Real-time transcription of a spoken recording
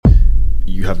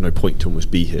you have no point to almost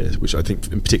be here, which I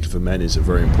think in particular for men is a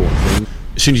very important thing.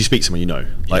 As soon as you speak to someone, you know.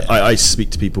 Like I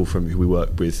speak to people from who we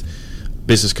work with,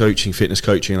 business coaching, fitness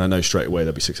coaching, and I know straight away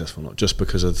they'll be successful, not just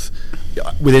because of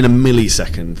within a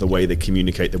millisecond the way they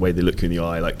communicate, the way they look you in the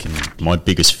eye. Like, my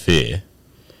biggest fear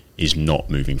is not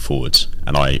moving forwards,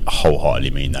 and I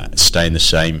wholeheartedly mean that. Staying the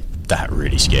same, that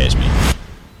really scares me.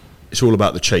 It's all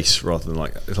about the chase rather than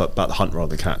it's like about the hunt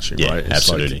rather than catching, right? It's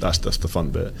absolutely. Like, that's the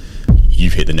fun bit.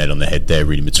 You've hit the nail on the head there,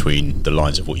 reading between the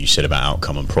lines of what you said about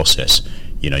outcome and process.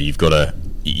 You know, you're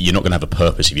not going to have a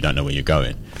purpose if you don't know where you're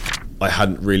going. I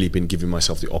hadn't really been giving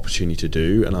myself the opportunity to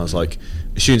do, and I was like,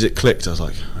 as soon as it clicked, I was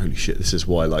like, holy shit, this is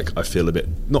why like I feel a bit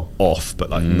not off, but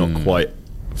like not quite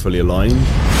fully aligned.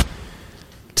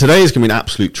 Today is going to be an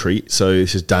absolute treat. So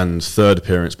this is Dan's third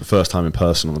appearance, but first time in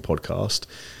person on the podcast.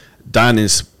 Dan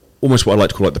is almost what I like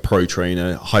to call like the pro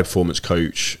trainer, high performance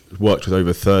coach, worked with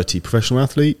over 30 professional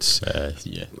athletes,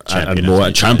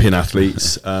 champion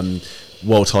athletes,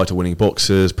 world title winning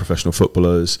boxers, professional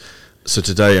footballers. So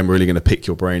today I'm really going to pick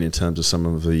your brain in terms of some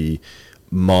of the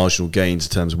marginal gains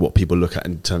in terms of what people look at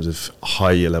in terms of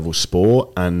higher level sport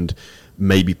and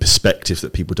maybe perspectives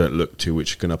that people don't look to,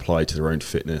 which can apply to their own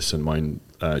fitness and mind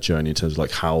journey in terms of like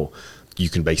how you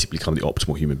can basically become the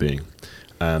optimal human being.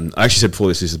 I actually said before,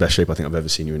 this is the best shape I think I've ever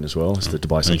seen you in as well. It's the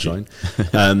Dubai Sunshine.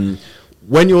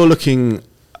 When you're looking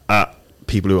at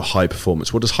people who are high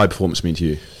performance, what does high performance mean to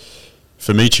you?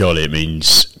 For me, Charlie, it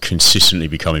means consistently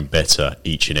becoming better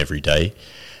each and every day.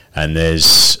 And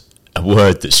there's a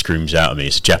word that screams out at me.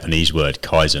 It's a Japanese word,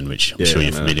 kaizen, which I'm sure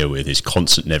you're familiar with. Is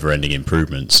constant, never-ending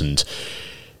improvements. And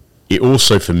it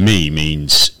also, for me,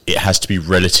 means it has to be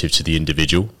relative to the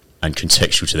individual and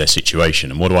contextual to their situation.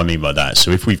 And what do I mean by that?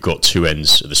 So if we've got two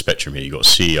ends of the spectrum here, you've got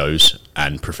CEOs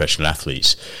and professional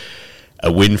athletes.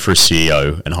 A win for a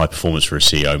CEO and high performance for a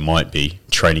CEO might be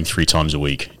training 3 times a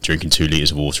week, drinking 2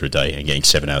 litres of water a day and getting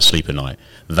 7 hours sleep a night.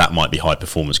 That might be high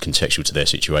performance contextual to their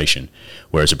situation.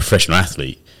 Whereas a professional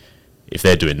athlete, if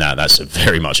they're doing that, that's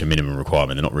very much a minimum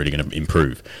requirement. They're not really going to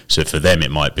improve. So for them, it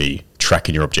might be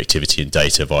tracking your objectivity and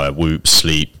data via Whoop,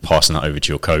 sleep, passing that over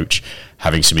to your coach,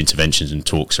 having some interventions and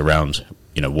talks around,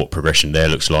 you know, what progression there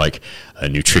looks like,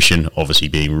 nutrition, obviously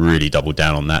being really doubled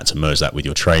down on that to merge that with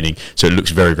your training. So it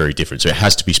looks very, very different. So it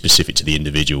has to be specific to the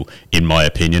individual, in my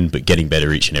opinion, but getting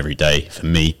better each and every day, for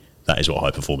me, that is what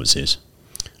high performance is.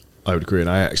 I would agree, and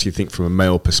I actually think from a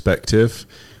male perspective,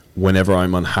 whenever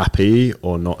I'm unhappy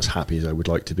or not as happy as I would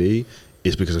like to be,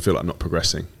 is because I feel like I'm not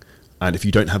progressing. And if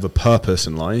you don't have a purpose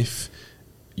in life,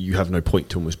 you have no point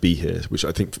to almost be here, which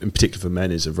I think in particular for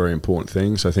men is a very important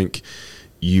thing. So I think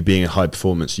you being a high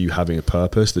performance, you having a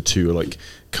purpose, the two are like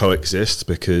coexist,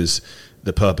 because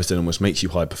the purpose then almost makes you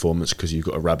high performance because you've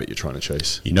got a rabbit you're trying to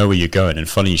chase. You know where you're going, and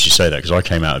funny you should say that, because I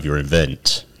came out of your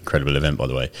event, incredible event by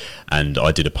the way, and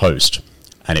I did a post,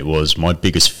 and it was, my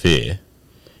biggest fear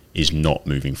is not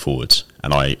moving forwards,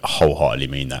 and I wholeheartedly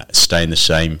mean that. Staying the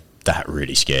same, that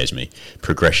really scares me.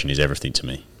 Progression is everything to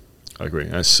me. I agree.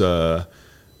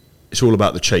 It's all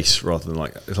about the chase rather than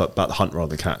it's like about the hunt rather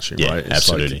than catching, right? It's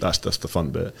absolutely. Like, that's the fun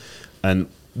bit. And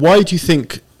why do you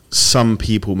think some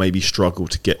people maybe struggle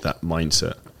to get that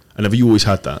mindset? And have you always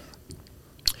had that?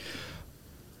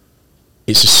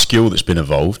 It's a skill that's been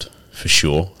evolved, for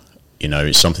sure. You know,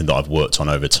 it's something that I've worked on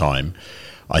over time.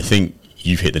 I think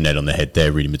you've hit the nail on the head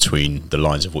there, reading between the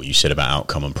lines of what you said about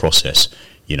outcome and process.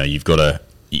 You know, you're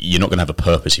not going to have a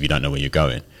purpose if you don't know where you're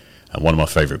going. And one of my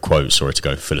favourite quotes, sorry to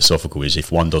go philosophical, is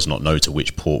if one does not know to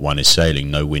which port one is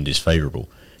sailing, no wind is favourable.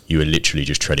 You are literally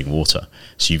just treading water.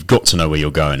 So you've got to know where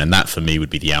you're going, and that for me would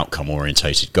be the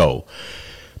outcome-orientated goal.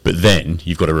 But then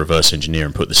you've got to reverse engineer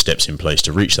and put the steps in place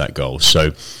to reach that goal. So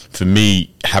for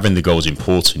me, having the goal is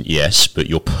important, yes, but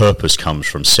your purpose comes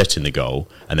from setting the goal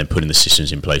and then putting the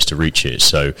systems in place to reach it.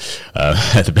 So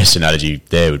the best analogy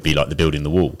there would be like the building the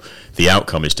wall. The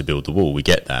outcome is to build the wall, we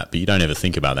get that, but you don't ever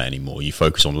think about that anymore. You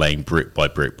focus on laying brick by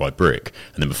brick by brick,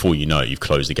 and then before you know it, you've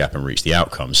closed the gap and reached the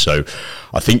outcome. So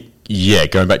I think,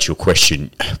 going back to your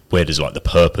question, where does like the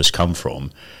purpose come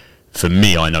from? For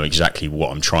me, I know exactly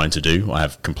what I'm trying to do. I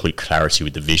have complete clarity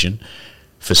with the vision.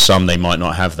 For some, they might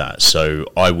not have that. So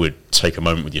I would take a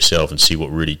moment with yourself and see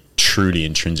what really, truly,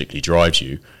 intrinsically drives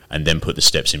you, and then put the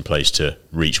steps in place to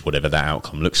reach whatever that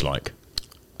outcome looks like.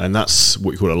 And that's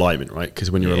what you call alignment, right?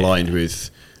 Because when you're aligned with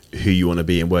who you want to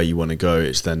be and where you want to go,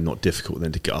 it's then not difficult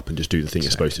then to get up and just do the thing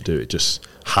you're supposed to do. It just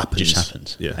happens. It just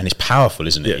happens. Yeah. And it's powerful,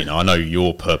 isn't it? Yeah. You know, I know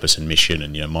your purpose and mission,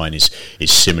 and mine is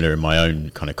similar in my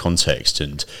own kind of context,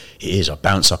 and it is. I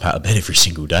bounce up out of bed every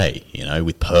single day,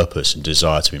 with purpose and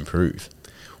desire to improve.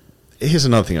 Here's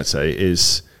another thing I'd say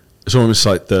is it's almost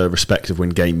like the respect of when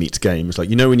game meets game. It's like,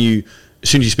 when you as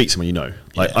soon as you speak to someone, you know.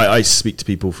 Like I speak to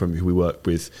people from who we work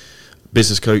with,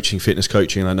 business coaching, fitness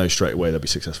coaching, and I know straight away they'll be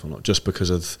successful or not, just because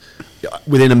of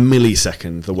within a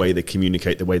millisecond the way they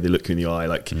communicate, the way they look you in the eye,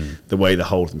 like the way they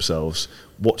hold themselves.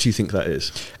 What do you think that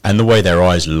is? And the way their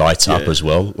eyes light up as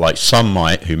well. Like some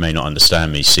might, who may not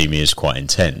understand me, see me as quite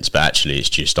intense, but actually it's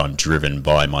just I'm driven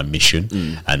by my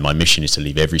mission, and my mission is to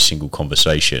leave every single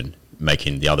conversation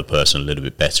making the other person a little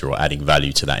bit better or adding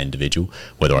value to that individual.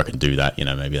 Whether I can do that,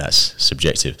 maybe that's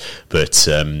subjective. But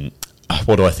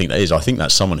what do I think that is? I think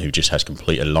that's someone who just has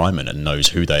complete alignment and knows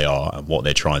who they are and what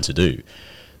they're trying to do.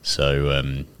 So,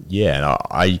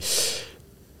 I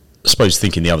suppose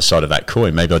thinking the other side of that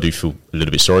coin, maybe I do feel a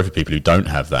little bit sorry for people who don't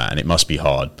have that, and it must be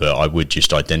hard, but I would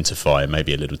just identify,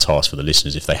 maybe a little task for the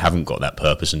listeners, if they haven't got that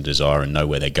purpose and desire and know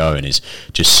where they're going, is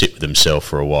just sit with themselves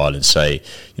for a while and say,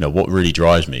 what really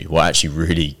drives me? What actually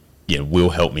really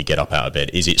will help me get up out of bed?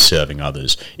 Is it serving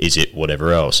others? Is it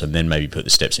whatever else? And then maybe put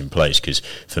the steps in place, because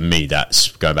for me,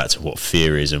 that's going back to what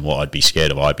fear is and what I'd be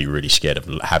scared of. I'd be really scared of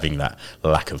having that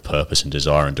lack of purpose and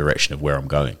desire and direction of where I'm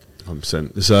going.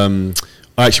 100%. There's,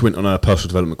 I actually went on a personal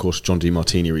development course with John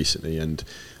Demartini recently, and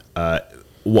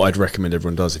what I'd recommend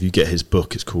everyone does, if you get his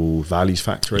book, it's called Values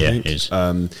Factor, I think. It is.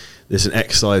 There's an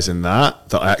exercise in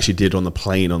that I actually did on the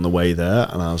plane on the way there,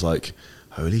 and I was like,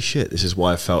 holy shit, this is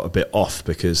why I felt a bit off,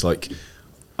 because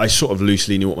I sort of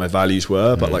loosely knew what my values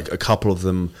were, but a couple of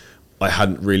them I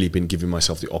hadn't really been giving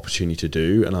myself the opportunity to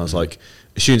do, and I was like,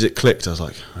 as soon as it clicked, I was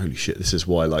like, holy shit, this is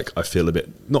why I feel a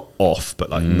bit not off, but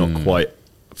not quite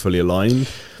fully aligned.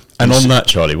 And on that,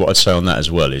 Charlie, what I'd say on that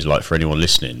as well is, for anyone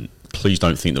listening, please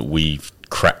don't think that we've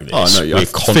cracked this. Oh, no, we're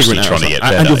constantly trying to get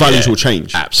better. And your values will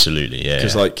change. Absolutely, yeah.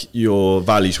 Because your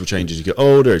values will change as you get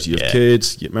older, as you have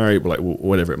kids, get married,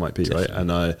 whatever it might be, Definitely. Right?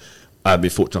 And I haven't been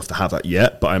fortunate enough to have that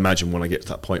yet, but I imagine when I get to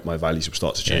that point, my values will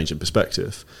start to change in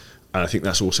perspective. And I think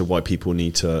that's also why people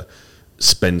need to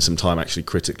spend some time actually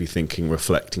critically thinking,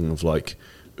 reflecting of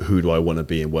who do I want to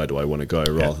be and where do I want to go,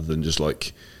 rather than just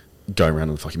going around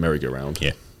on the fucking merry-go-round.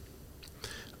 Yeah.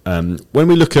 When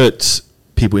we look at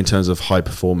people in terms of high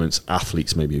performance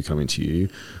athletes maybe who come into you,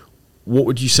 what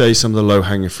would you say some of the low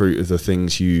hanging fruit of the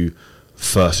things you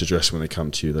first address when they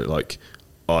come to you that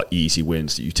are easy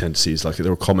wins that you tend to see? Is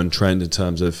there a common trend in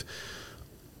terms of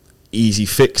easy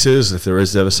fixes, if there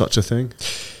is ever such a thing?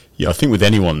 Yeah, I think with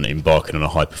anyone embarking on a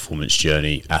high performance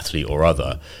journey, athlete or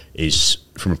other, is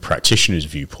from a practitioner's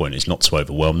viewpoint, is not to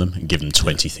overwhelm them and give them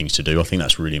 20 things to do. I think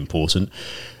that's really important.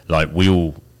 We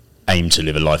all aim to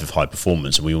live a life of high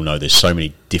performance, and we all know there's so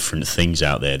many different things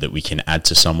out there that we can add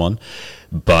to someone,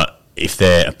 but if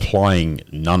they're applying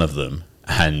none of them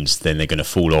and then they're going to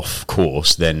fall off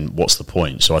course, then what's the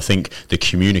point? So I think the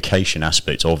communication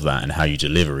aspect of that and how you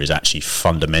deliver is actually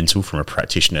fundamental from a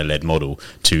practitioner-led model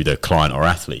to the client or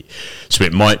athlete. So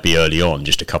it might be early on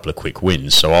just a couple of quick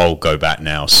wins. So I'll go back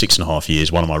now 6.5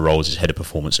 years. One of my roles is head of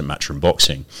performance at Matchroom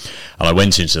Boxing, and I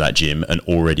went into that gym, an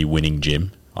already winning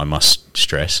gym, I must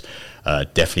stress.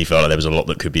 Definitely felt like there was a lot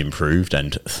that could be improved,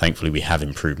 and thankfully we have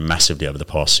improved massively over the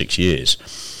past 6 years.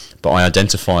 But I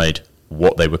identified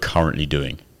what they were currently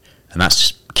doing, and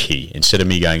that's key. Instead of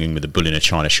me going in with a bull in a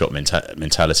china shop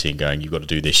mentality and going, you've got to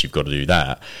do this, you've got to do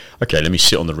that. Okay, let me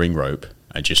sit on the ring rope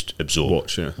and just absorb.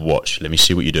 Watch. Let me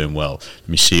see what you're doing well. Let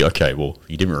me see, okay, well,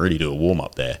 you didn't really do a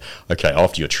warm-up there. Okay,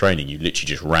 after your training, you literally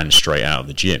just ran straight out of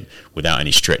the gym without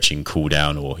any stretching, cool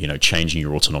down, or, changing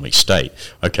your autonomic state.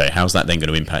 Okay, how's that then going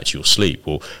to impact your sleep?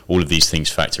 Well, all of these things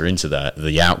factor into that,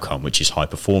 the outcome, which is high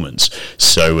performance.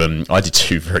 So I did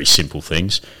two very simple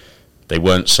things.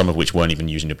 Some of which weren't even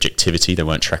using objectivity. They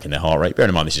weren't tracking their heart rate. Bear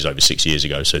in mind, this is over 6 years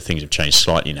ago, so things have changed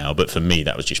slightly now. But for me,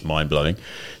 that was just mind-blowing.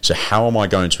 So how am I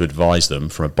going to advise them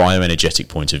from a bioenergetic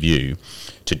point of view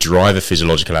to drive a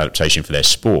physiological adaptation for their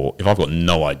sport if I've got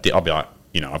no idea? I'll be like,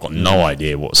 I've got no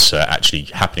idea what's actually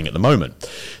happening at the moment.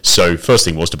 So first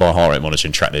thing was to buy a heart rate monitor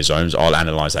and track their zones. I'll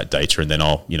analyse that data and then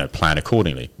I'll, plan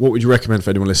accordingly. What would you recommend for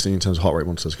anyone listening in terms of heart rate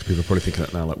monitors? Because people are probably thinking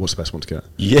that now, what's the best one to get?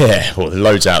 Yeah, well,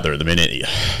 loads out there at the minute.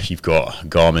 You've got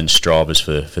Garmin, Strava's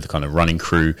for the kind of running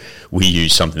crew. We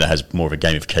use something that has more of a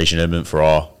gamification element for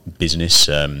our business.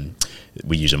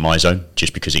 We use a MyZone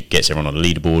just because it gets everyone on a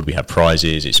leaderboard. We have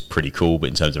prizes. It's pretty cool, but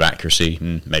in terms of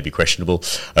accuracy, maybe questionable.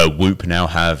 Whoop now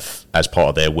have, as part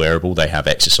of their wearable, they have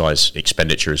exercise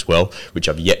expenditure as well, which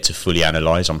I've yet to fully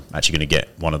analyse. I'm actually going to get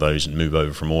one of those and move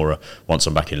over from Aura once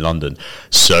I'm back in London.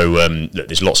 So look,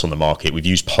 there's lots on the market. We've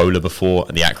used Polar before,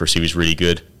 and the accuracy was really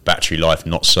good. Battery life,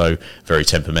 not so, very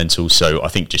temperamental. So I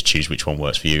think just choose which one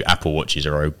works for you. Apple Watches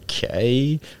are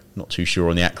okay. Not too sure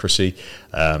on the accuracy.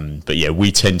 But yeah,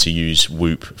 we tend to use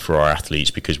Whoop for our athletes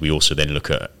because we also then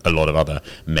look at a lot of other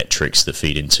metrics that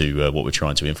feed into what we're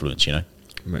trying to influence, you know.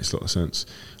 It makes a lot of sense.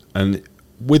 And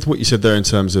with what you said there in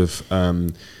terms of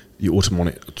your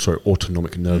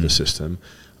autonomic nervous system,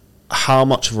 how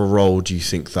much of a role do you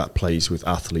think that plays with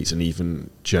athletes and even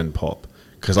Gen Pop?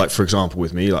 Because, like, for example,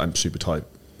 with me, like, I'm super type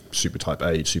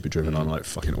A, super driven. I'm like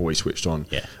fucking always switched on.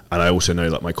 Yeah. And I also know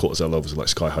like my cortisol levels are like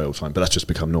sky high all the time, but that's just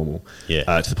become normal.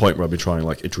 Yeah. To the point where I've been trying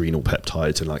like adrenal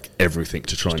peptides and like everything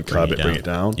to try and curb it, bring it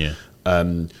down. Yeah.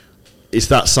 Is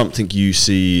that something you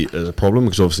see as a problem?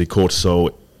 Because obviously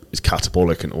cortisol is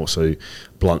catabolic and also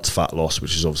blunts fat loss,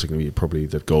 which is obviously going to be probably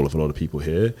the goal of a lot of people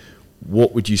here.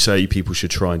 What would you say people should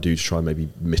try and do to try and maybe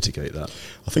mitigate that?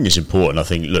 I think it's important. I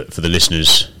think, look, for the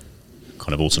listeners,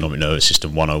 kind of autonomic nervous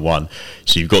system 101.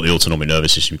 So you've got the autonomic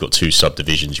nervous system, you've got two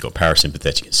subdivisions, you've got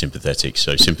parasympathetic and sympathetic.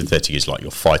 So sympathetic is like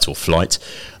your fight or flight,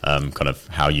 kind of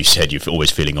how you said you're always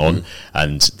feeling on,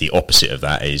 and the opposite of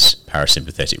that is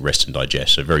parasympathetic, rest and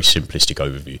digest. So very simplistic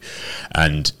overview.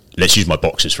 And let's use my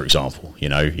boxers, for example. You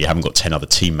know, you haven't got 10 other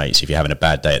teammates. If you're having a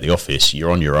bad day at the office,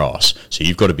 you're on your ass. So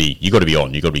you've got to be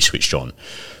on, you've got to be switched on.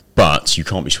 But you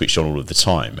can't be switched on all of the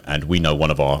time. And we know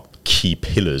one of our key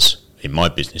pillars in my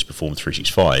business, Perform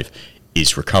 365,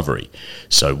 is recovery.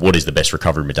 So what is the best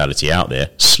recovery modality out there?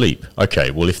 Sleep.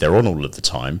 Okay, well, if they're on all of the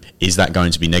time, is that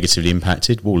going to be negatively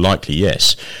impacted? Well, likely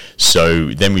yes. So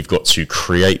then we've got to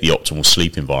create the optimal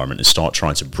sleep environment and start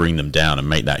trying to bring them down and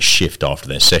make that shift after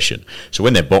their session. So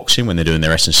when they're boxing, when they're doing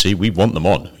their S&C, we want them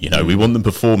on. You know, we want them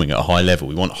performing at a high level.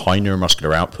 We want high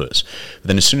neuromuscular outputs. But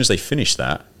then as soon as they finish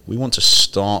that, we want to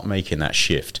start making that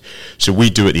shift. So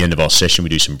we do at the end of our session, we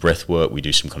do some breath work, we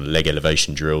do some kind of leg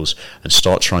elevation drills and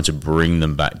start trying to bring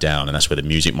them back down. And that's where the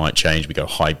music might change. We go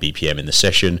high BPM in the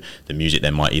session. The music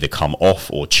then might either come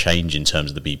off or change in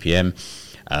terms of the BPM.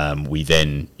 We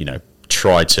then,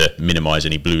 try to minimize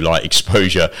any blue light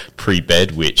exposure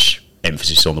pre-bed, which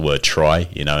emphasis on the word try,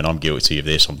 and I'm guilty of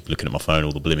this. I'm looking at my phone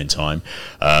all the blimmin' time.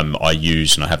 I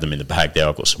use, and I have them in the bag there,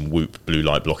 I've got some Whoop blue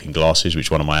light blocking glasses,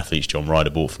 which one of my athletes, John Ryder,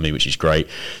 bought for me, which is great.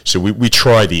 So we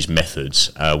try these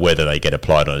methods. Whether they get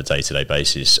applied on a day-to-day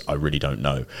basis, I really don't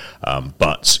know.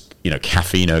 But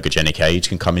caffeine ergogenic aids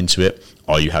can come into it.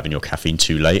 Are you having your caffeine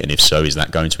too late? And if so, is that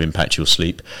going to impact your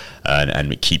sleep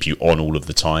and keep you on all of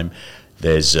the time?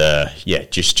 There's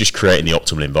just creating the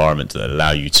optimal environment that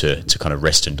allow you to kind of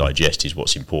rest and digest is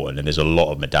what's important, and there's a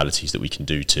lot of modalities that we can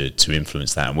do to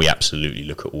influence that, and we absolutely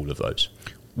look at all of those.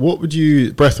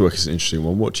 Breathwork is an interesting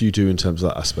one. What do you do in terms of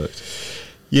that aspect?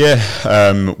 If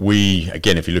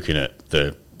you're looking at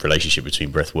the relationship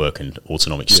between breathwork and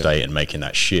autonomic state and making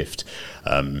that shift,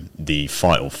 the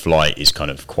fight or flight is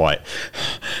kind of quite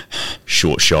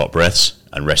short, sharp breaths,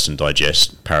 and rest and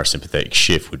digest, parasympathetic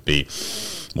shift would be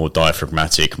more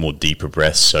diaphragmatic, more deeper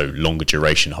breaths, so longer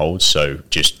duration holds. So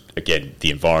just, again,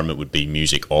 the environment would be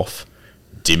music off,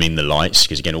 dimming the lights,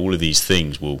 because, again, all of these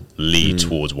things will lead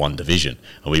towards one division,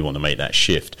 and we want to make that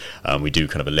shift. We do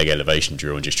kind of a leg elevation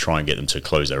drill and just try and get them to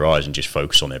close their eyes and just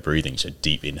focus on their breathing, so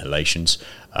deep inhalations,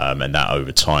 and that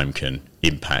over time can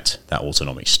impact that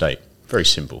autonomic state. Very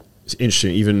simple. It's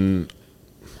interesting, even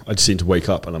I just seem to wake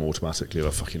up and I'm automatically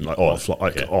off like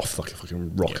a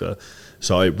fucking rocker. Yeah.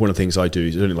 So one of the things I do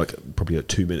is only probably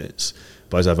 2 minutes,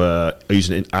 but I use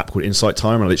an app called Insight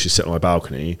Timer, and I literally sit on my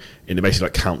balcony and it basically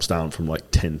counts down from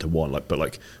 10 to 1,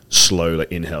 but slow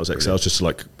inhales, exhales, just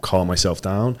to calm myself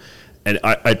down. And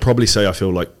I'd probably say I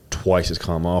feel twice as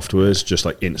calm afterwards, just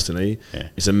instantly. Yeah.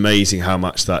 It's amazing how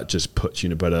much that just puts you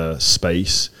in a better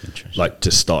space,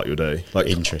 to start your day.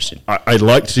 Interesting. I'd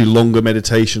like to do longer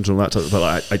meditations on that type, but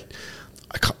I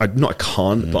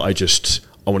can't. But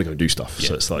I want to go and do stuff.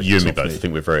 Yeah. So it's you and me both. I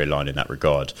think we're very aligned in that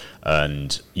regard.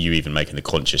 And you even making the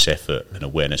conscious effort and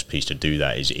awareness piece to do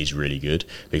that is really good,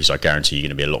 because I guarantee you're going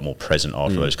to be a lot more present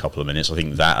after those couple of minutes. I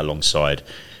think that, alongside,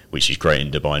 which is great in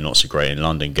Dubai, not so great in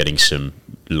London, getting some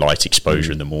light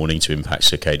exposure in the morning to impact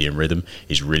circadian rhythm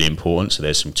is really important. So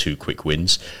there's some 2 quick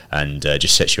wins, and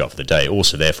just sets you up for the day.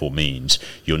 Also, therefore, means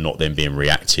you're not then being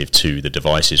reactive to the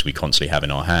devices we constantly have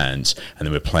in our hands, and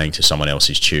then we're playing to someone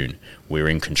else's tune. We're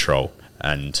in control.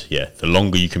 And the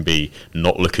longer you can be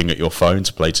not looking at your phone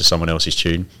to play to someone else's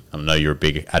tune, I know you're a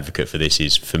big advocate for this,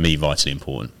 is, for me, vitally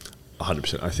important.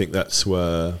 100%. I think that's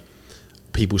where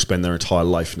people spend their entire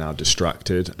life now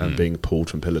distracted and being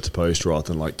pulled from pillar to post,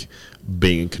 rather than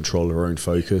being in control of their own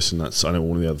focus. And that's, I know,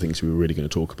 one of the other things we were really going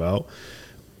to talk about.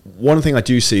 One thing I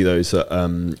do see, though, is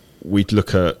that we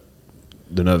look at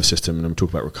the nervous system and we talk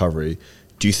about recovery.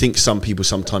 Do you think some people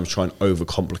sometimes try and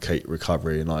overcomplicate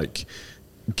recovery and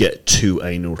get too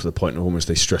anal to the point of almost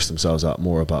they stress themselves out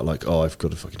more about like, oh, I've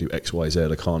got to fucking do X, Y, Z.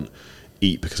 I can't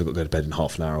eat because I've got to go to bed in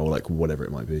half an hour, or like whatever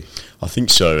it might be. I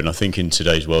think so, and I think in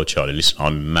today's world, Charlie, listen,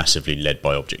 I'm massively led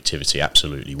by objectivity,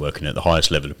 absolutely. Working at the highest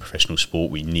level of professional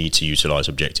sport, we need to utilise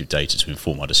objective data to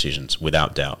inform our decisions,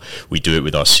 without doubt. We do it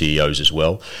with our CEOs as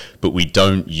well, but we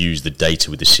don't use the data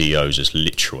with the CEOs as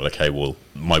literal. Okay, well,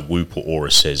 my Whoop or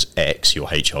Aura says X, your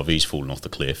HRV's fallen off the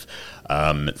cliff.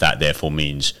 That therefore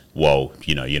means, well,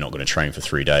 you know, you're not going to train for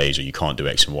 3 days, or you can't do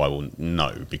X and Y. Well,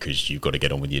 no, because you've got to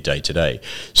get on with your day-to-day.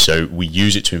 So we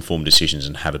use it to inform decisions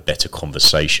and have a better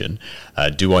conversation.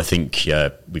 Do I think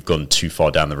we've gone too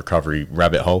far down the recovery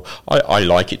rabbit hole? I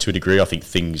like it to a degree. I think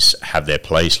things have their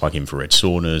place, like infrared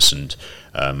saunas and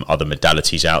other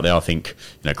modalities out there. I think,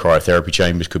 you know, cryotherapy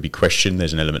chambers could be questioned.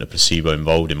 There's an element of placebo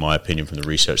involved, in my opinion, from the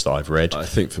research that I've read. I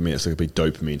think for me, it's like a big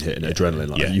dopamine hit and adrenaline.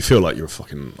 Like, you feel like you're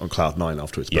fucking on cloud nine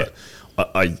afterwards.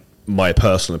 But my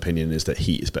personal opinion is that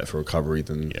heat is better for recovery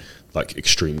than like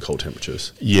extreme cold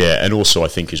temperatures. Yeah, and also I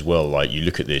think as well, like, you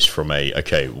look at this from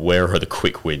where are the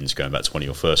quick wins, going back to one of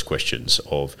your first questions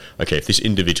of, okay, if this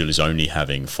individual is only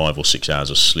having 5 or 6 hours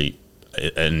of sleep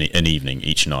an evening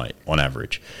each night on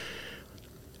average,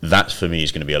 that for me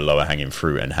is going to be a lower hanging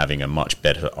fruit and having a much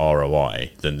better ROI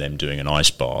than them doing an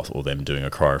ice bath or them doing a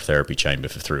cryotherapy chamber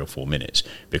for 3 or 4 minutes,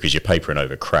 because you're papering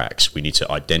over cracks. We need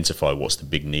to identify what's the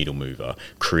big needle mover,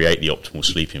 create the optimal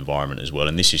sleep environment as well.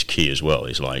 And this is key as well.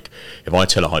 It's like, if I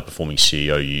tell a high performing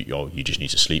CEO, you just need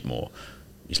to sleep more,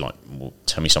 he's like, well,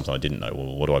 tell me something I didn't know.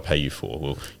 Well, what do I pay you for?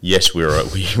 Well, yes, we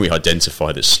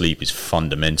identify that sleep is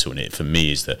fundamental, and it for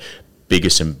me is the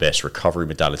biggest and best recovery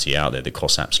modality out there that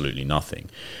costs absolutely nothing.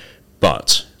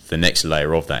 But the next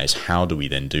layer of that is, how do we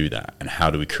then do that, and how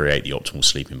do we create the optimal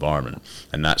sleep environment?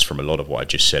 And that's from a lot of what I've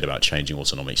just said about changing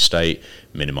autonomic state,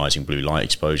 minimizing blue light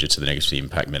exposure to the negatively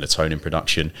impact melatonin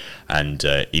production, and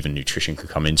even nutrition can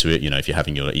come into it. You know, if you're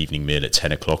having your evening meal at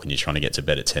 10 o'clock and you're trying to get to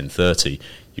bed at 10:30,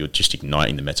 you're just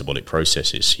igniting the metabolic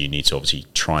processes. So you need to obviously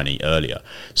try and eat earlier.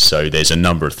 So there's a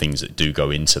number of things that do go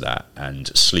into that, and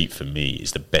sleep for me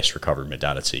is the best recovery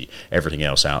modality. Everything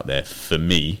else out there for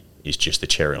me is just the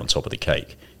cherry on top of the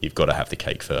cake. You've got to have the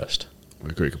cake first. I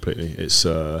agree completely. It's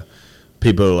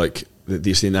people are like,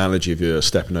 the analogy of you're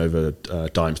stepping over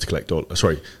dimes to collect dollars.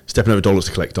 Stepping over dollars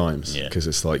to collect dimes. Because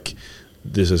it's like,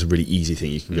 this is a really easy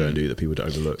thing you can go and do that people don't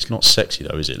overlook. It's not sexy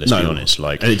though, is it? Let's be honest.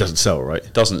 Like, and it doesn't sell, right?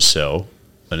 It doesn't sell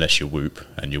unless you're Whoop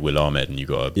and you're Will Ahmed and you've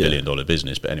got a $1 billion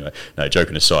business. But anyway, no,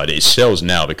 joking aside, it sells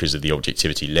now because of the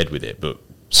objectivity led with it, but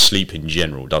sleep in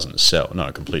general doesn't sell. No,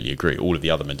 I completely agree. All of the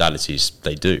other modalities,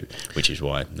 they do, which is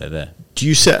why they're there. Do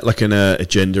you set like an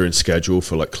agenda and schedule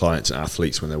for like clients and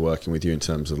athletes when they're working with you, in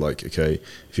terms of like, okay,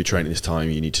 if you're training this time,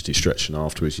 you need to do stretching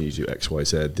afterwards, you need to do X, Y,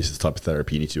 Z, this is the type of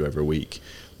therapy you need to do every week?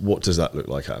 What does that look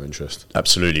like out of interest?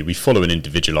 Absolutely. We follow an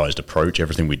individualised approach.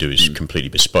 Everything we do is completely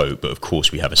bespoke, but of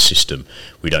course we have a system.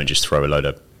 We don't just throw a load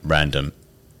of random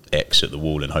X at the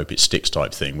wall and hope it sticks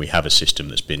type thing. We have a system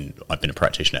I've been a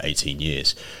practitioner 18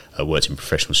 years, worked in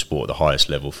professional sport at the highest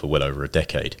level for well over a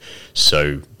decade.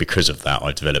 So because of that,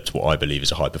 I developed what I believe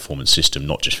is a high performance system,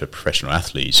 not just for professional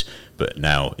athletes, but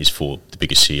now is for the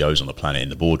biggest CEOs on the planet in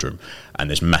the boardroom. And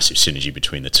there's massive synergy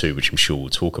between the two, which I'm sure we'll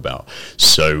talk about.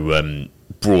 So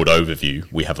broad overview,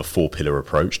 we have a 4-pillar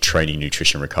approach: training,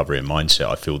 nutrition, recovery and mindset.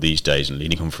 I feel these days, and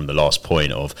leading on from the last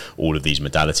point of all of these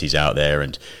modalities out there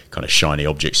and kind of shiny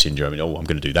object syndrome, and I'm going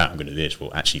to do that, I'm going to do this,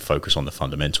 we'll actually focus on the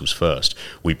fundamentals first.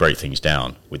 We break things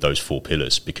down with those 4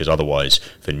 pillars, because otherwise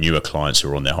for newer clients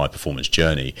who are on their high performance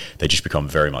journey, they just become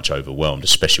very much overwhelmed,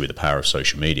 especially with the power of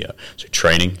social media. So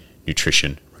training,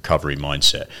 nutrition, recovery,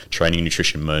 mindset. Training and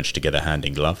nutrition merge together hand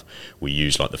in glove. We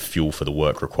use like the fuel for the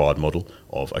work required model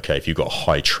of, okay, if you've got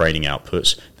high training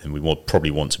outputs, then we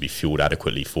probably want to be fueled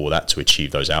adequately for that to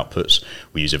achieve those outputs.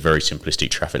 We use a very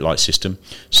simplistic traffic light system.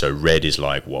 So red is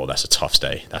like, well, that's a tough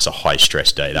day. That's a high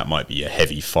stress day. That might be a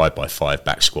heavy 5x5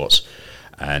 back squats.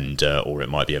 And or it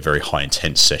might be a very high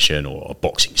intense session or a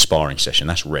boxing sparring session.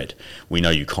 That's red. We know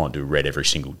you can't do red every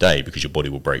single day because your body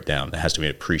will break down. There has to be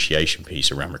an appreciation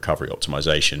piece around recovery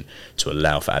optimization to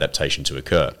allow for adaptation to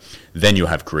occur. Then you'll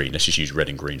have green. Let's just use red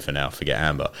and green for now. Forget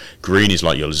amber. Green is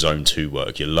like your zone 2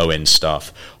 work, your low end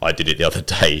stuff. I did it the other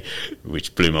day,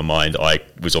 which blew my mind. I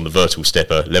was on the vertical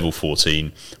stepper, level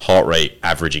 14, heart rate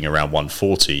averaging around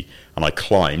 140. And I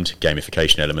climbed,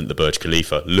 gamification element, the Burj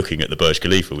Khalifa, looking at the Burj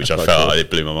Khalifa, which I felt,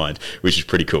 it blew my mind, which is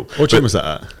pretty cool. What gym was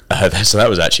that at? So that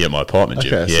was actually at my apartment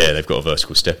gym. Okay, yeah, they've got a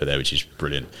vertical stepper there, which is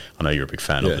brilliant. I know you're a big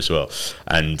fan of as well.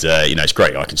 And, it's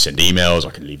great. I can send emails, I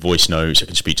can leave voice notes, I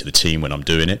can speak to the team when I'm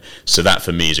doing it. So that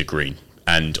for me is a green.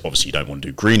 And obviously you don't want to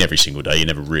do green every single day, you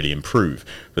never really improve,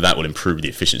 but that will improve the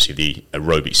efficiency of the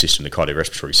aerobic system, the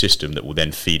cardiorespiratory system, that will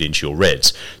then feed into your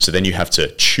reds. So then you have to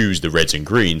choose the reds and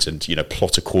greens and, you know,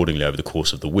 plot accordingly over the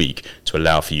course of the week to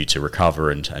allow for you to recover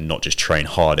and not just train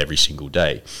hard every single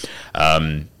day.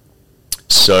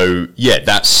 So yeah,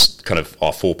 that's kind of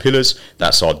our 4 pillars.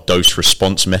 That's our dose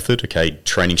response method. Okay,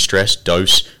 training stress,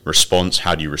 dose, response.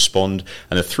 How do you respond?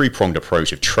 And the 3-pronged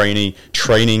approach of training,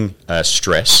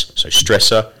 stress. So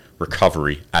stressor,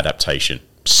 recovery, adaptation.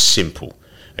 Simple.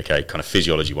 Okay, kind of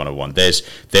physiology 101. There's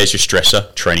your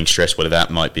stressor, training stress, whether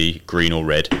that might be green or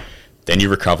red. Then you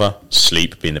recover,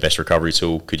 sleep being the best recovery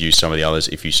tool. Could use some of the others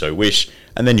if you so wish.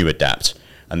 And then you adapt.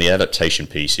 And the adaptation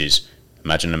piece is,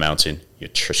 imagine a mountain, you're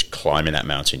just climbing that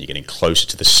mountain, you're getting closer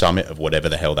to the summit of whatever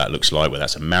the hell that looks like, whether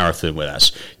that's a marathon, whether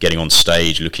that's getting on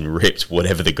stage, looking ripped,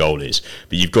 whatever the goal is.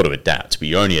 But you've got to adapt. But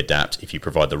you only adapt if you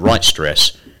provide the right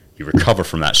stress, you recover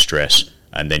from that stress,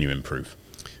 and then you improve.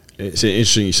 It's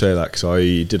interesting you say that, because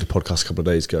I did a podcast a couple of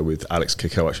days ago with Alex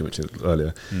Kickel, actually mentioned it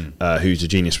earlier, who's a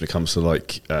genius when it comes to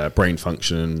like brain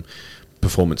function,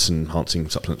 performance enhancing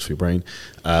supplements for your brain.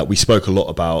 We spoke a lot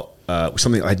about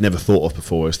something I'd never thought of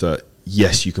before, is that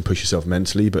yes, you can push yourself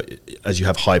mentally, but as you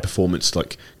have high performance,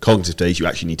 like cognitive days, you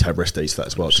actually need to have rest days for that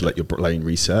as well, to let your brain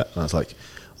reset. And I was like,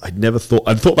 I'd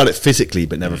thought about it physically,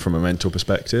 but never from a mental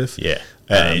perspective. Yeah,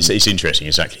 it's interesting.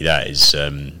 Exactly that is,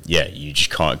 you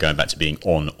just can't, going back to being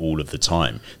on all of the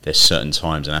time. There's certain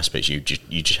times and aspects you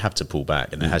just have to pull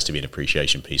back, and there has to be an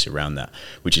appreciation piece around that,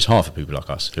 which is hard for people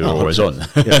like us who are always on.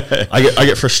 Yeah. I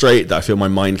get frustrated that I feel my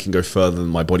mind can go further than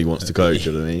my body wants to go. Do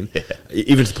you know what I mean? Yeah.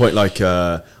 Even to the point like,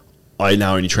 I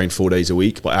now only train 4 days a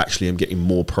week, but actually I'm getting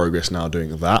more progress now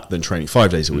doing that than training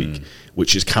 5 days a week,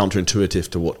 which is counterintuitive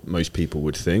to what most people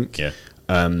would think. Yeah.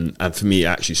 And for me, it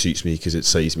actually suits me because it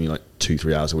saves me like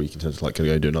 2-3 hours a week in terms of like going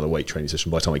to go do another weight training session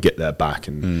by the time I get there back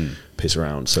and piss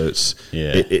around. So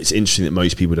it's interesting that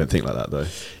most people don't think like that, though.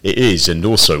 It is. And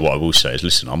also what I will say is,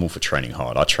 listen, I'm all for training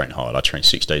hard. I train hard. I train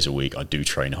 6 days a week. I do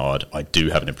train hard. I do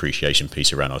have an appreciation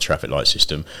piece around our traffic light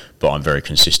system, but I'm very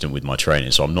consistent with my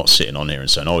training. So I'm not sitting on here and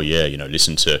saying, oh yeah, you know,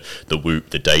 listen to the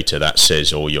Whoop, the data that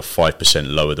says, oh, you're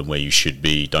 5% lower than where you should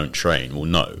be, don't train. Well,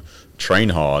 no. Train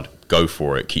hard, go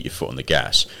for it, keep your foot on the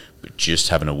gas, but just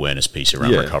have an awareness piece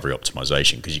around recovery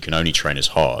optimization, because you can only train as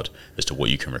hard as to what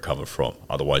you can recover from.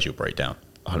 Otherwise, you'll break down.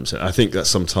 100%. I think that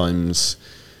sometimes,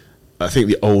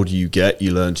 the older you get,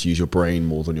 you learn to use your brain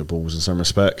more than your balls in some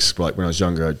respects. Like when I was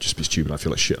younger, I'd just be stupid. I feel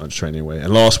like shit, I'm just training anyway.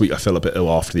 And last week, I felt a bit ill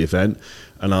after the event,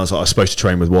 and I was supposed to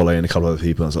train with Wale and a couple of other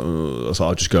people. And I was like,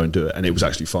 I'll just go and do it, and it was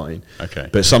actually fine. Okay.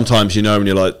 But sometimes, you know, when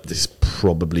you're like, this is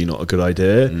probably not a good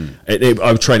idea.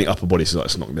 I was training upper body, so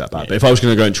it's not going to be that bad. Yeah. But if I was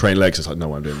going to go and train legs, it's like,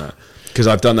 no, I'm doing that. Because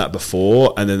I've done that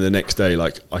before, and then the next day,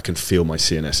 like, I can feel my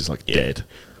CNS is like dead.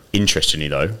 Interestingly,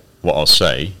 though, what I'll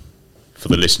say, for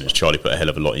the listeners, Charlie put a hell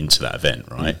of a lot into that event,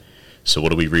 right? So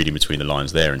what are we reading between the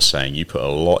lines there and saying you put a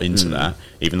lot into that,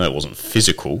 even though it wasn't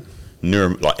physical,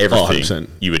 like everything,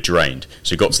 you were drained.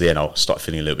 So it got to the end, I started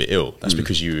feeling a little bit ill. That's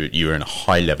because you were in a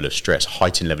heightened level of stress,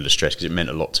 because it meant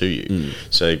a lot to you.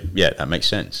 So yeah, that makes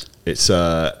sense. It's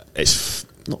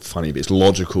not funny, but it's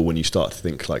logical when you start to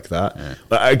think like that. Yeah.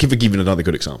 I'll give you another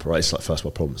good example, right? It's like first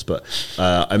world problems. But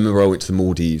I remember I went to the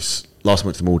Maldives. Last time I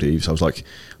went to the Maldives, I was like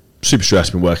super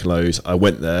stressed, been working loads. I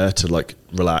went there to like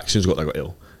relax. As soon as I got there, I got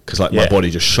ill. Because like my body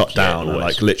just shut down. And,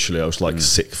 like literally, I was like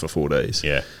sick for 4 days.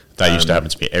 Yeah. That used to happen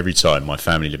to me every time. My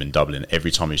family live in Dublin. Every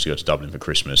time I used to go to Dublin for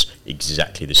Christmas,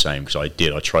 exactly the same. Because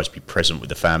I tried to be present with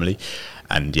the family.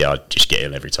 And yeah, I'd just get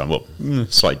ill every time. Well,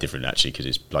 slightly different actually, because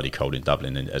it's bloody cold in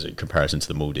Dublin as a comparison to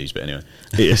the Maldives. But anyway.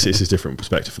 It's a different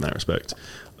perspective in that respect.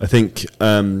 I think one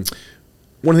of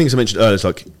the things I mentioned earlier is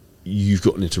like, you've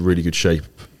gotten into really good shape.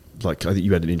 Like, I think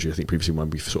you had an injury, I think, previously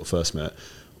when we sort of first met.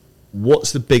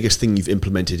 What's the biggest thing you've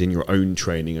implemented in your own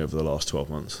training over the last 12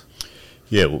 months?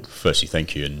 Yeah, well, firstly,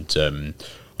 thank you. And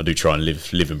I do try and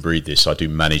live and breathe this. I do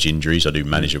manage injuries. I do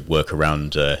manage and work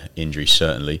around injuries,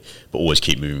 certainly, but always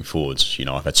keep moving forwards. You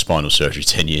know, I've had spinal surgery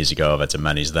 10 years ago. I've had to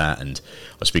manage that. And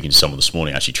I was speaking to someone this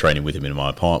morning, actually training with him in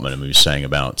my apartment, and we were saying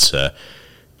about...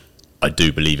 I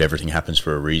do believe everything happens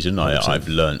for a reason. I've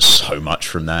learned so much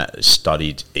from that.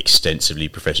 Studied extensively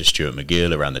Professor Stuart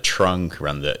McGill around the trunk,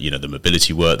 around the the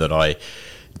mobility work that I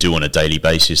do on a daily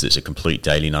basis. That's a complete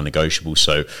daily non-negotiable.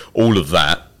 So all of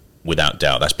that, without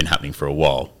doubt, that's been happening for a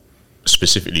while.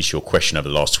 Specifically to your question, over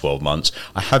the last 12 months,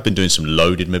 I have been doing some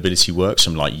loaded mobility work,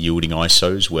 some like yielding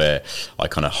isos where I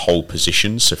kind of hold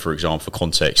positions. So for example, for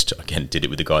context, again, did it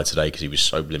with the guy today because he was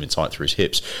so blimmin' tight through his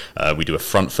hips. We do a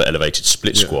front foot elevated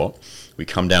split squat. We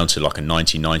come down to like a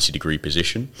 90 degree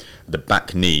position. The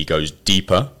back knee goes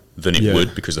deeper than it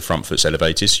would, because the front foot's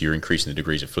elevated, so you're increasing the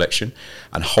degrees of flexion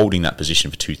and holding that position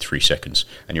for 2-3 seconds,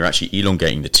 and you're actually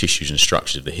elongating the tissues and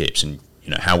structures of the hips. And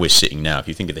how we're sitting now, if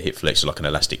you think of the hip flexor like an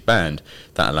elastic band,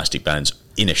 that elastic band's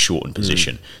in a shortened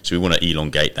position, so we want to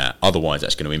elongate that. Otherwise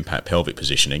that's going to impact pelvic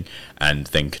positioning and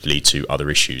then could lead to other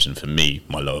issues. And for me,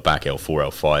 my lower back,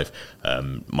 L4,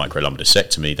 L5,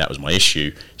 microlumbodiscectomy, that was my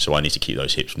issue, so I need to keep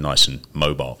those hips nice and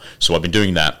mobile. So I've been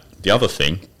doing that. The other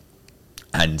thing,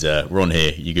 and we're on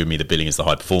here, you give me the billing as the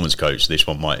high performance coach, this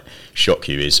one might shock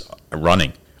you, is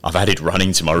running. I've added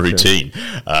running to my routine.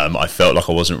 I felt like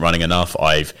I wasn't running enough.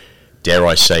 I've, dare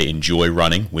I say, enjoy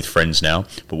running with friends now.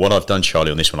 But what I've done, Charlie,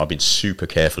 on this one, I've been super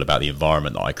careful about the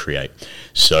environment that I create.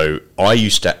 So I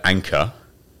used to anchor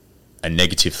a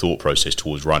negative thought process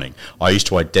towards running. I used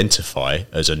to identify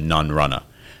as a non-runner.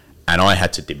 And I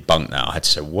had to debunk that. I had to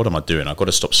say, what am I doing? I've got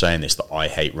to stop saying this, that I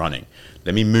hate running.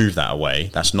 Let me move that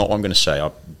away. That's not what I'm going to say. I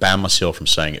ban myself from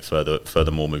saying it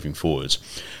furthermore moving forwards.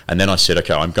 And then I said,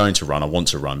 okay, I'm going to run. I want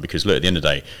to run because, look, at the end of the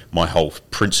day, my whole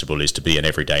principle is to be an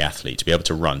everyday athlete, to be able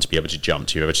to run, to be able to jump,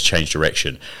 to be able to change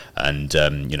direction, and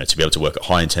to be able to work at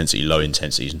high intensity, low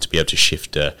intensities, and to be able to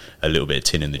shift a little bit of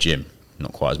tin in the gym.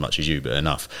 Not quite as much as you, but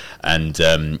enough. And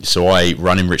so I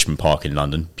run in Richmond Park in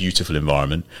London, beautiful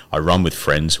environment. I run with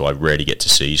friends who I rarely get to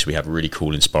see, so we have really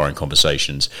cool, inspiring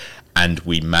conversations, and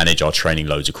we manage our training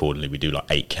loads accordingly. We do like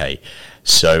 8K.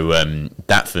 So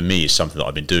that for me is something that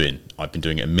I've been doing. I've been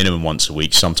doing it a minimum once a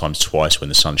week, sometimes twice when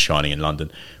the sun's shining in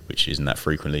London, which isn't that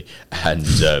frequently.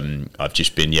 And I've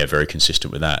just been, very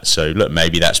consistent with that. So look,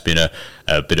 maybe that's been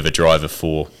a bit of a driver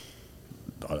for,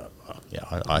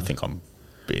 I think I'm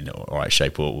in all right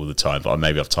shape all the time, but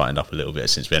maybe I've tightened up a little bit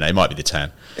since then. It might be the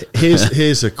tan.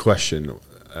 Here's a question,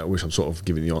 which I'm sort of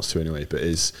giving the answer to anyway, but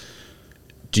is,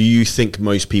 do you think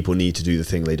most people need to do the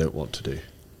thing they don't want to do?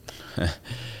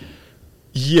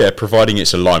 Yeah, providing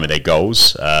it's aligned with their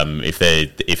goals. If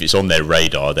it's on their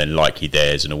radar, then likely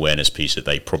there's an awareness piece that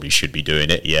they probably should be doing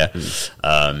it. Yeah.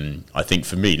 I think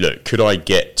for me, look, could I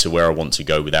get to where I want to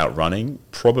go without running?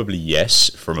 Probably yes,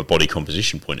 from a body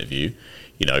composition point of view.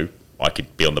 I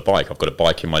could be on the bike. I've got a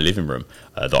bike in my living room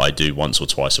that I do once or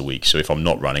twice a week. So if I'm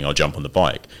not running, I'll jump on the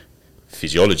bike.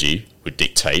 Physiology would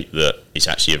dictate that it's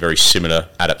actually a very similar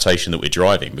adaptation that we're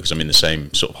driving because I'm in the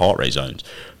same sort of heart rate zones.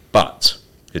 But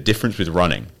the difference with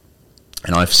running,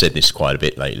 and I've said this quite a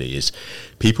bit lately, is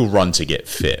people run to get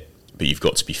fit, but you've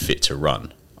got to be fit to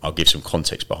run. I'll give some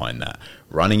context behind that.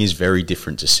 Running is very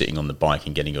different to sitting on the bike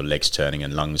and getting your legs turning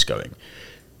and lungs going.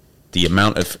 The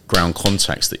amount of ground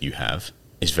contacts that you have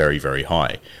is very, very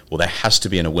high. Well, there has to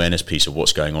be an awareness piece of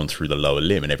what's going on through the lower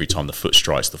limb and every time the foot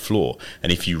strikes the floor.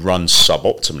 And if you run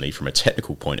suboptimally from a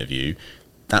technical point of view,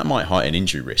 that might heighten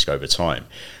injury risk over time.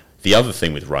 The other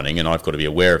thing with running, and I've got to be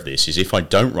aware of this, is if I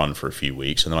don't run for a few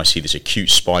weeks and then I see this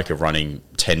acute spike of running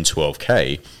 10,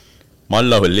 12K, my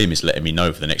lower limb is letting me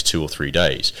know for the next 2 or 3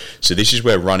 days. So this is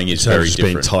where running is very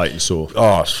different. Being tight and sore.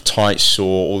 Oh, tight,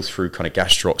 sore, all through kind of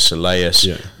gastroc,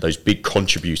 soleus, those big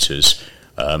contributors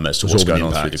as to what's going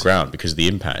on through the ground because of the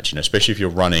impact. Especially if you're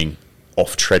running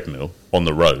off treadmill on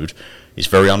the road, it's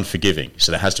very unforgiving.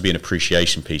 So there has to be an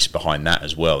appreciation piece behind that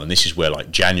as well. And this is where,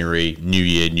 like, January, new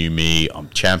year, new me, I'm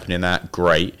championing that.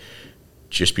 Great.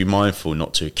 Just be mindful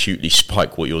not to acutely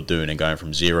spike what you're doing and going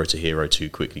from zero to hero too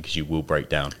quickly because you will break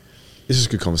down. This is a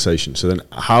good conversation. So then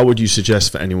how would you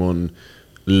suggest for anyone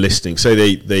listening,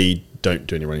 say they don't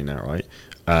do any running now, right?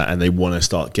 And they want to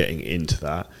start getting into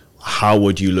that. How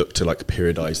would you look to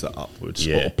periodize that upwards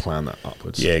or plan that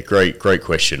upwards? Yeah, great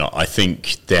question. I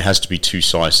think there has to be two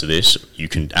sides to this. You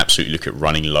can absolutely look at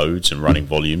running loads and running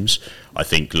volumes. I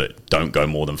think, look, don't go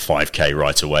more than 5K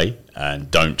right away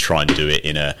and don't try and do it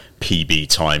in a PB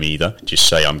time either. Just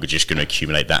say, I'm just going to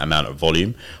accumulate that amount of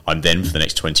volume. I'm then, for the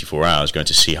next 24 hours, going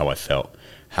to see how I felt.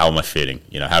 How am I feeling?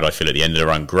 How do I feel at the end of the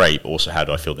run? Great. But also, how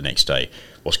do I feel the next day?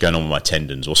 What's going on with my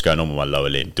tendons? What's going on with my lower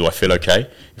limb? Do I feel okay?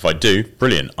 If I do,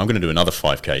 brilliant. I'm going to do another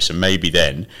 5K. So maybe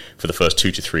then, for the first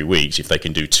 2 to 3 weeks, if they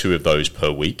can do 2 of those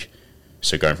per week,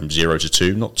 so going from 0 to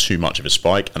 2, not too much of a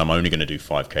spike, and I'm only going to do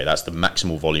 5K. That's the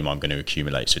maximal volume I'm going to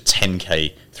accumulate. So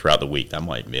 10K throughout the week. That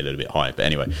might be a little bit high, but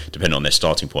anyway, depending on their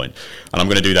starting point. And I'm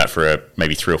going to do that for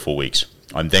maybe 3 or 4 weeks.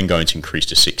 I'm then going to increase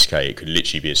to 6K. It could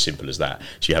literally be as simple as that.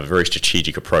 So you have a very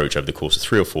strategic approach over the course of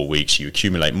 3 or 4 weeks. You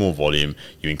accumulate more volume.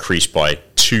 You increase by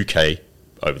 2K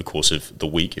over the course of the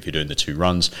week if you're doing the 2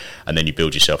 runs, and then you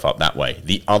build yourself up that way.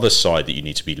 The other side that you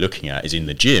need to be looking at is in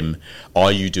the gym,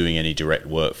 are you doing any direct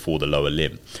work for the lower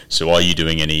limb? So are you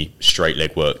doing any straight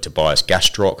leg work to bias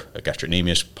gastroc,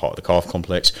 gastrocnemius, part of the calf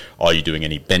complex? Are you doing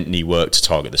any bent knee work to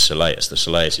target the soleus? The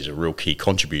soleus is a real key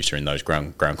contributor in those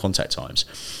ground contact times.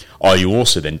 Are you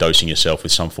also then dosing yourself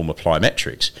with some form of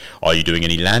plyometrics? Are you doing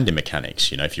any landing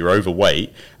mechanics? If you're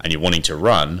overweight and you're wanting to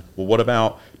run, well, what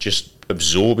about just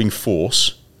absorbing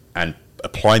force and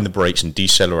applying the brakes and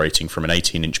decelerating from an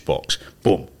 18-inch box?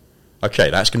 Boom.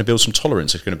 Okay, that's going to build some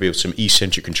tolerance. It's going to build some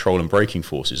eccentric control and braking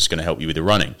forces. It's going to help you with the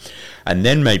running. And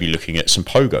then maybe looking at some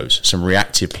pogos, some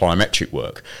reactive plyometric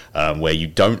work, where you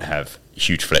don't have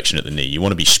huge flexion at the knee. You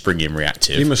want to be springy and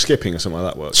reactive. Even skipping or something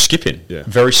like that works. Skipping, yeah.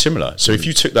 Very similar. So if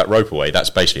you took that rope away,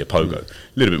 that's basically a pogo. A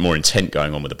little bit more intent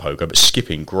going on with the pogo, but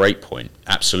skipping, great point.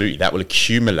 Absolutely. That will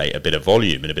accumulate a bit of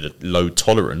volume and a bit of load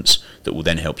tolerance that will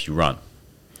then help you run.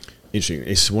 Interesting.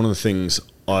 It's one of the things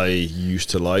I used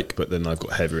to like, but then I've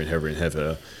got heavier and heavier and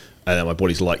heavier, and then my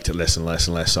body's liked it less and less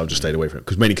and less, so I've just stayed away from it.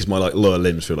 Because my lower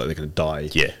limbs feel like they're going to die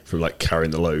from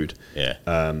carrying the load. Yeah.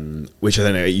 Which I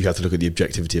then you have to look at the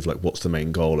objectivity of what's the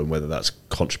main goal and whether that's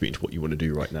contributing to what you want to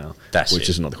do right now. Which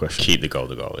is another question. Keep the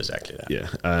goal, exactly that.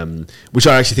 Yeah. Which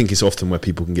I actually think is often where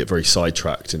people can get very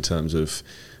sidetracked in terms of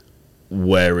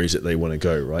where is it they want to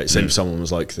go, right? Same if someone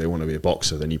was like, they want to be a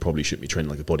boxer, then you probably shouldn't be training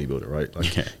like a bodybuilder,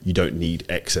 right? You don't need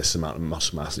excess amount of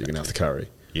muscle mass that you're going to have to carry.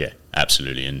 Yeah,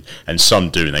 absolutely. And some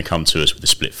do, and they come to us with a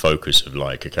split focus of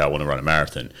okay, I want to run a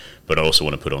marathon, but I also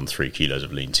want to put on 3 kilos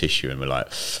of lean tissue. And we're like,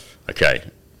 okay,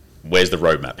 where's the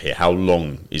roadmap here? How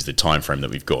long is the time frame that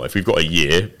we've got? If we've got a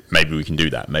year, maybe we can do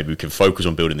that. Maybe we can focus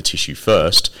on building the tissue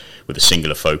first with a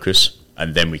singular focus,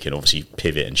 and then we can obviously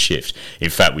pivot and shift. In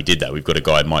fact, we did that. We've got a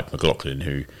guy, Mike McLaughlin,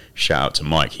 who, shout out to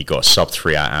Mike, he got a sub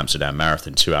 3 hour Amsterdam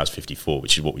marathon, 2 hours 54,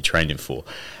 which is what we trained him for.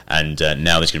 And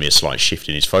now there's going to be a slight shift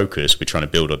in his focus. We're trying to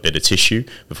build a bit of tissue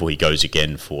before he goes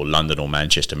again for London or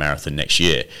Manchester marathon next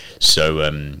year. So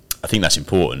I think that's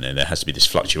important, and there has to be this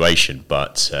fluctuation.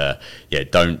 But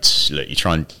don't look. You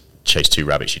try and chase 2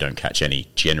 rabbits, you don't catch any,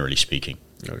 generally speaking.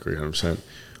 I agree 100%.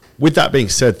 With that being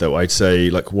said, though, I'd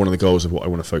say one of the goals of what I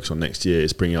want to focus on next year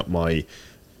is bringing up my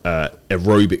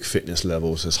aerobic fitness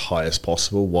levels as high as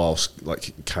possible whilst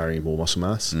carrying more muscle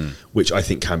mass, which I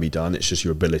think can be done. It's just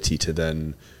your ability to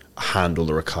then handle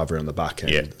the recovery on the back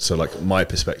end. Yeah. So my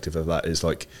perspective of that is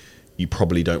you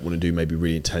probably don't want to do maybe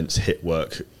really intense HIIT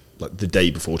work the day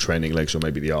before training legs or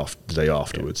maybe the day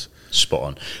afterwards. Yeah. Spot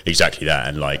on. Exactly that.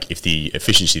 And if the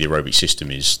efficiency of the aerobic system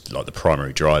is the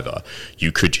primary driver,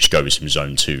 you could just go with some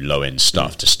zone 2 low end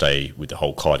stuff to stay with the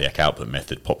whole cardiac output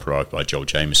method popularized by Joel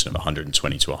Jamieson of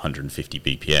 120 to 150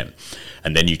 BPM.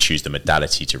 And then you choose the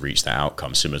modality to reach that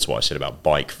outcome, similar to what I said about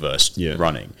bike versus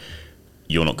running.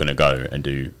 You're not going to go and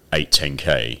do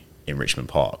 10K in Richmond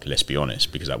Park, let's be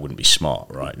honest, because that wouldn't be smart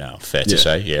right now. Fair to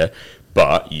say, yeah.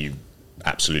 But you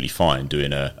absolutely fine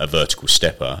doing a vertical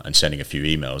stepper and sending a few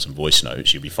emails and voice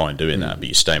notes. You'll be fine doing that, but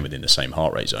you're staying within the same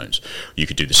heart rate zones. You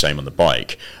could do the same on the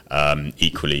bike.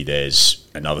 Equally, there's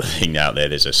another thing out there.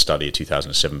 There's a study, a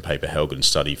 2007 paper, Helgen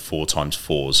study,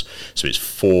 4x4s. So it's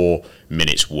 4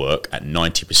 minutes work at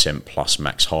 90% plus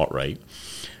max heart rate.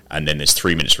 And then there's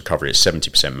 3 minutes recovery at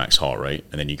 70% max heart rate.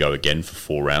 And then you go again for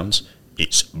 4 rounds.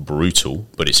 It's brutal,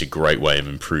 but it's a great way of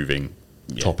improving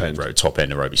top end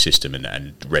aerobic system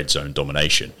and red zone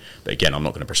domination. But again, I'm not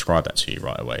going to prescribe that to you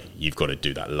right away. You've got to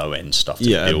do that low end stuff to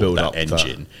build that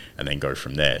engine and then go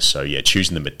from there. So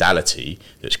choosing the modality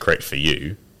that's correct for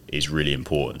you is really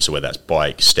important. So whether that's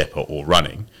bike, stepper or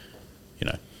running,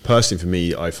 Personally, for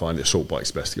me, I find that short bike's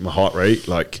best to get my heart rate.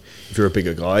 If you're a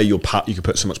bigger guy, you can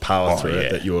put so much power through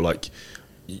it that you're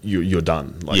you're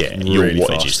done. Your really wattage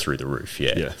fast. Is through the roof,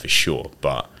 for sure.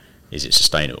 But is it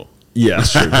sustainable? Yeah,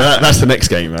 that's true. That's the next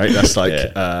game, right? That's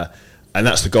and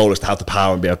that's the goal, is to have the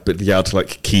power and be able to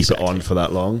keep it on for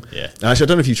that long. Yeah. And actually, I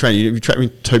don't know if you trained. Have you trained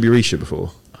with Toby Risha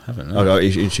before? I haven't. No. I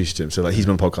introduced you to him. So he's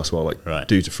been on a podcast as well.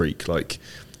 Dude's a freak.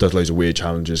 Does loads of weird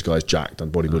challenges. Guy's jacked, done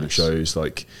bodybuilding shows.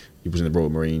 He was in the Royal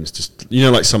Marines. Just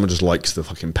someone just likes the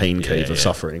fucking pain cave of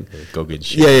suffering. Goggins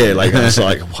shit. Yeah. It's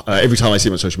every time I see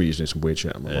him on social media, he's doing some weird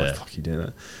shit. I'm like, why the fuck are you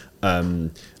doing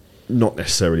that? Not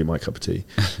necessarily my cup of tea.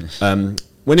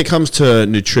 When it comes to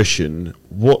nutrition,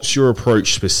 what's your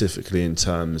approach specifically in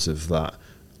terms of that,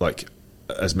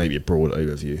 as maybe a broad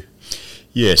overview?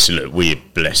 Yeah, so look, we're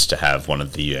blessed to have one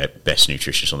of the best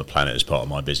nutritionists on the planet as part of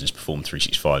my business, Perform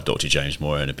 365, Dr. James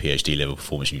Moyer, and a PhD level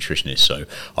performance nutritionist. So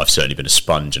I've certainly been a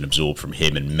sponge and absorbed from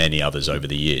him and many others over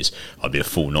the years. I'd be a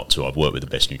fool not to. I've worked with the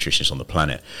best nutritionists on the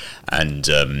planet. And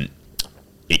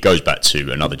it goes back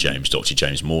to another James, Dr.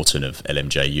 James Morton of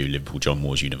LMJU, Liverpool John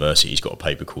Moores University. He's got a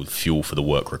paper called Fuel for the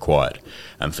Work Required.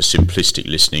 And for simplistic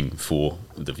listening for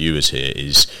the viewers here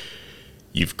is,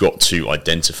 you've got to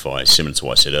identify, similar to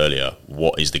what I said earlier,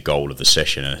 what is the goal of the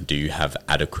session and do you have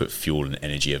adequate fuel and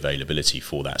energy availability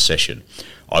for that session?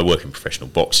 I work in professional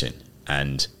boxing,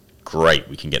 and great,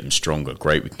 we can get them stronger,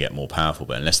 great, we can get more powerful,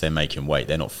 but unless they're making weight,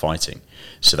 they're not fighting.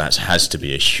 So that has to be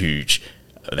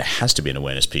there has to be an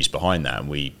awareness piece behind that, and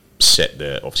we set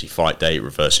the obviously fight date,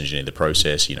 reverse engineer the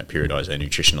process, periodize their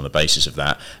nutrition on the basis of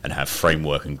that, and have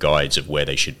framework and guides of where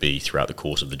they should be throughout the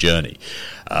course of the journey.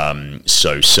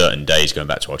 So certain days, going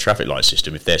back to our traffic light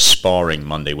system, if they're sparring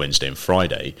Monday, Wednesday and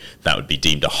Friday, that would be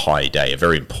deemed a high day, a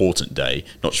very important day,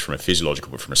 not just from a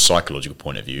physiological but from a psychological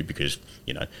point of view, because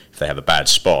if they have a bad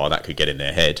spar, that could get in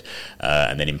their head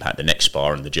and then impact the next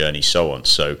spar and the journey, so on.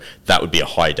 So that would be a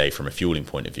high day from a fueling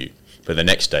point of view. But the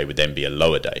next day would then be a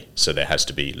lower day. So there has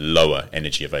to be lower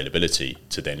energy availability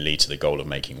to then lead to the goal of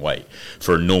making weight.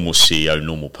 For a normal CEO,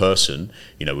 normal person,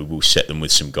 we will set them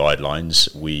with some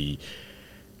guidelines. We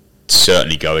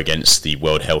certainly go against the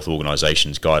World Health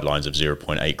Organization's guidelines of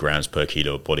 0.8 grams per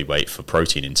kilo of body weight for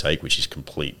protein intake, which is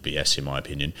complete BS in my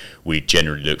opinion. We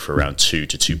generally look for around 2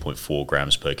 to 2.4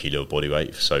 grams per kilo of body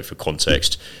weight. So for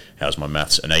context, how's my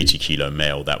maths, an 80 kilo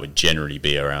male, that would generally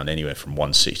be around anywhere from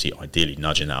 160, ideally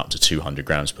nudging that up to 200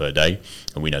 grams per day.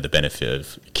 And we know the benefit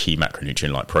of key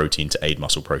macronutrient like protein to aid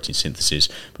muscle protein synthesis,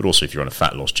 but also if you're on a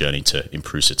fat loss journey to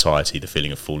improve satiety, the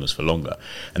feeling of fullness for longer.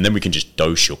 And then we can just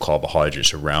dose your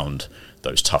carbohydrates around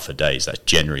those tougher days. That's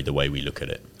generally the way we look at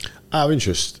it. Out of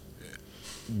interest,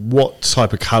 what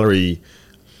type of calorie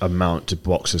amount do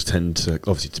boxers tend to,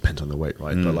 obviously it depends on the weight,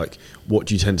 right? But like, what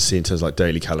do you tend to see in terms of like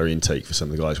daily calorie intake for some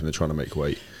of the guys when they're trying to make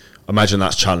weight? I imagine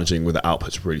that's challenging with the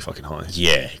outputs really fucking high.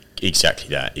 Yeah, exactly.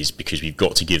 That is because we've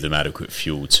got to give them adequate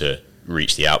fuel to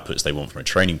reach the outputs they want from a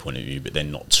training point of view, but then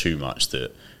not too much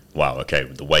that, wow, okay,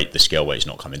 the scale weight's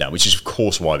not coming down, which is of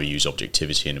course why we use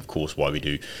objectivity, and of course why we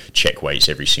do check weights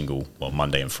every single,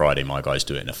 Monday and Friday my guys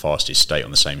do it in a fasted state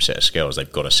on the same set of scales.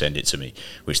 They've got to send it to me,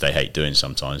 which they hate doing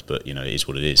sometimes, but it is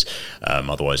what it is.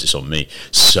 Otherwise it's on me.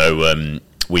 So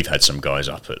we've had some guys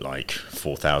up at like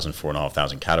 4,000,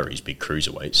 4,500 calories, big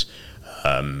cruiserweights.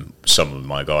 Some of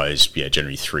my guys,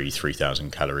 generally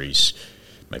 3,000 calories,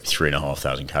 maybe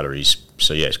 3,500 calories.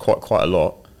 So it's quite a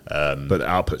lot. But the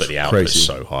output's crazy.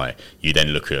 So high. You then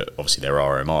look at obviously their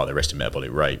RMR, their resting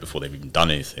metabolic rate, before they've even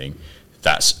done anything.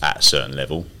 That's at a certain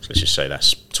level. So let's just say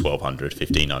that's 1,200,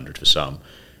 1,500 for some,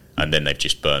 and then they've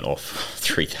just burnt off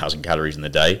 3,000 calories in the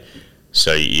day.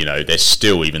 So they're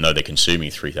still, even though they're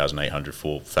consuming 3,800,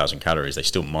 4,000 calories, they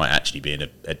still might actually be in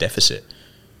a deficit.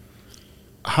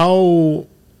 How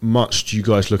much do you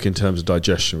guys look in terms of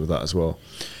digestion with that as well?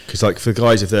 Because like for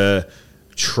guys, if they're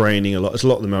training a lot, there's a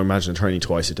lot of them I imagine training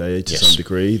twice a day to some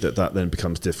degree, that then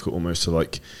becomes difficult almost to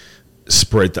like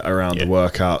spread that around the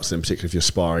workouts, and particularly if you're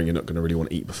sparring, you're not going to really want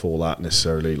to eat before that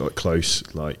necessarily, like close,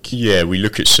 like we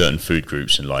look at certain food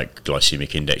groups and like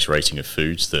glycemic index rating of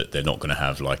foods, that they're not going to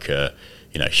have like a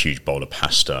huge bowl of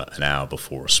pasta an hour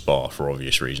before a spar for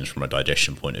obvious reasons from a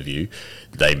digestion point of view.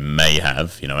 They may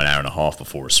have an hour and a half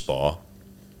before a spar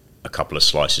a couple of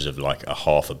slices of like a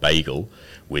half a bagel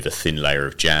with a thin layer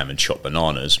of jam and chopped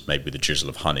bananas, maybe with a drizzle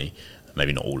of honey.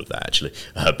 Maybe not all of that actually,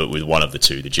 but with one of the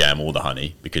two, the jam or the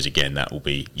honey, because again that will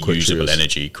be quick usable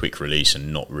energy, quick release,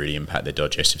 and not really impact their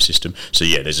digestive system. So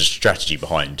there's a strategy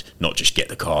behind not just get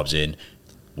the carbs in,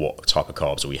 what type of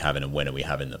carbs are we having and when are we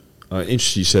having them.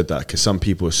 Interesting you said that, because some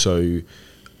people are so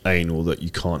anal that you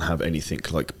can't have anything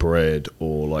like bread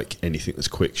or like anything that's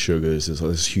quick sugars. There's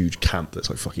like this huge camp that's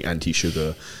like fucking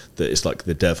anti-sugar, that it's like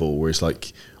the devil, where it's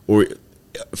like,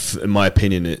 in my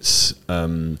opinion, it's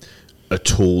a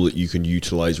tool that you can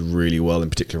utilize really well, in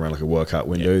particular around like a workout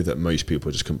window, that most people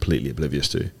are just completely oblivious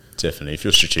to. Definitely, if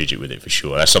you're strategic with it, for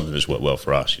sure. That's something that's worked well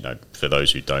for us. For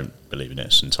those who don't believe in it,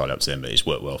 it's entirely up to them, but it's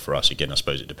worked well for us. Again, I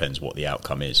suppose it depends what the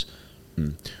outcome is.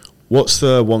 What's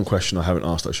the one question I haven't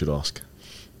asked I should ask?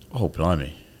 Oh,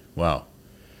 blimey. Wow.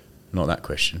 Not that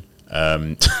question.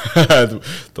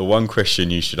 The one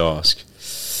question you should ask.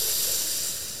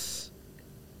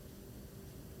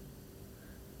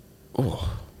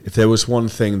 Oh. If there was one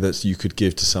thing that you could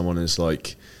give to someone as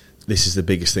like, this is the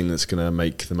biggest thing that's going to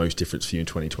make the most difference for you in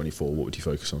 2024, what would you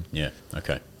focus on? Yeah,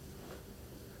 okay.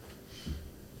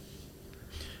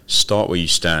 Start where you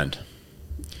stand.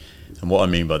 And what I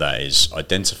mean by that is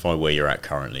identify where you're at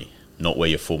currently, not where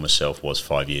your former self was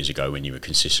 5 years ago when you were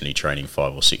consistently training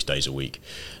 5 or 6 days a week,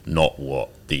 not what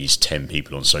these 10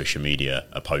 people on social media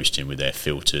are posting with their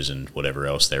filters and whatever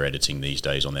else they're editing these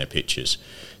days on their pictures.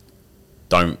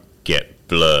 Don't get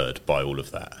blurred by all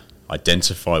of that.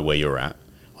 Identify where you're at,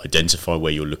 identify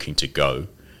where you're looking to go,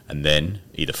 and then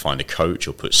either find a coach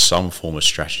or put some form of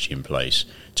strategy in place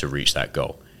to reach that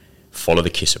goal. Follow the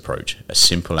KISS approach, a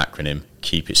simple acronym,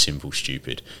 keep it simple,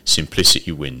 stupid.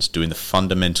 Simplicity wins. Doing the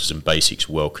fundamentals and basics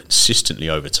well consistently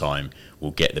over time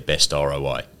will get the best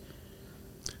ROI.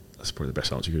 That's probably the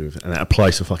best answer you could give. And that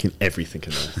applies to fucking everything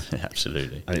in there.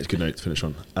 Absolutely. And it's a good note to finish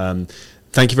on.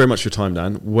 Thank you very much for your time,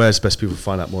 Dan. Where's the best people to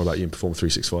find out more about you and Perform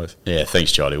 365? Yeah,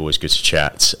 thanks, Charlie. Always good to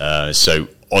chat. So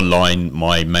online,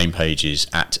 my main page is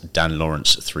at Dan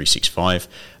Lawrence 365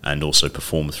 and also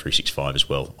Perform 365 as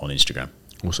well on Instagram.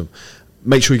 Awesome.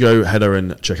 Make sure you go head over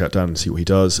and check out Dan and see what he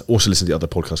does. Also listen to the other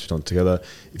podcasts we've done together.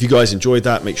 If you guys enjoyed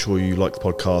that, make sure you like the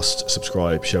podcast,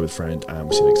 subscribe, share with a friend, and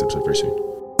we'll see you next episode very soon.